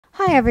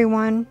Hi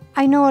everyone.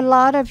 I know a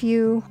lot of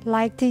you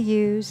like to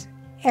use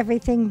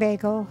Everything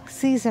Bagel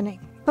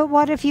Seasoning. But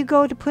what if you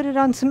go to put it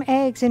on some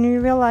eggs and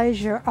you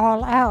realize you're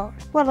all out?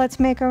 Well, let's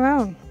make our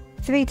own.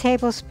 3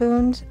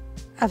 tablespoons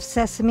of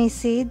sesame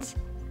seeds,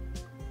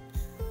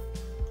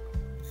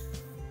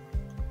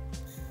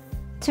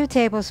 2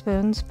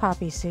 tablespoons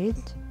poppy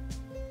seeds,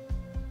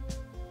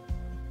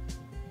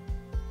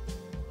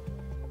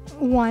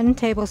 1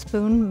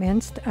 tablespoon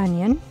minced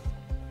onion,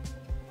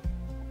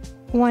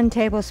 1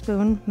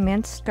 tablespoon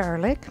minced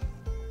garlic,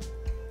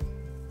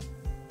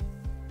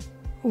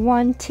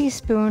 1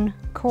 teaspoon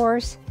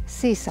coarse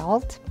sea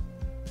salt,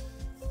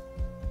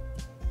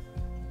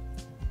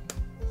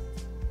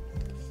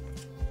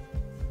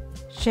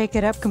 shake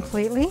it up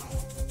completely,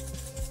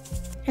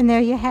 and there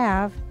you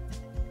have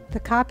the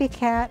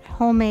Copycat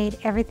Homemade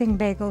Everything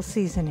Bagel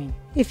Seasoning.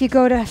 If you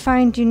go to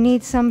find you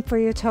need some for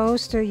your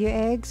toast or your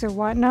eggs or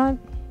whatnot,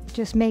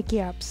 just make you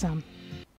up some.